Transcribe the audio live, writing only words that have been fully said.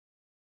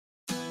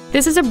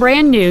This is a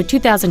brand new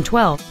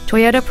 2012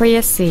 Toyota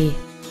Prius C.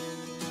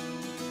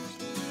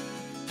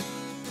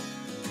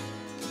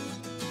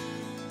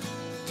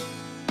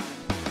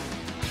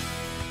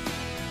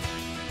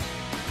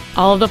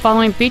 All of the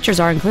following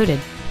features are included: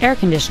 air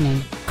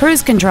conditioning,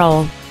 cruise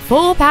control,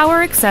 full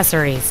power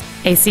accessories,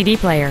 a CD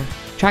player,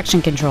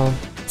 traction control,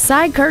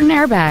 side curtain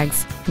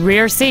airbags,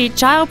 rear seat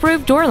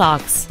child-proof door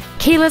locks,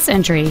 keyless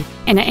entry,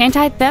 and an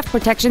anti-theft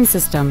protection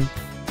system.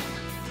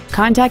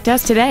 Contact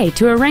us today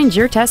to arrange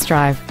your test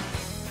drive.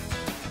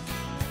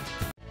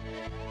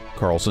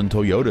 Carlson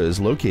Toyota is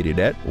located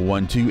at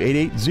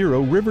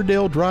 12880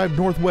 Riverdale Drive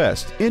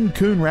Northwest in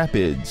Coon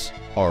Rapids.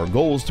 Our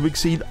goal is to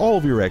exceed all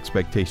of your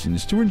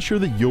expectations to ensure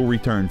that you'll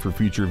return for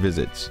future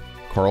visits.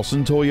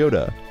 Carlson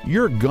Toyota,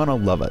 you're gonna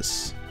love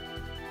us.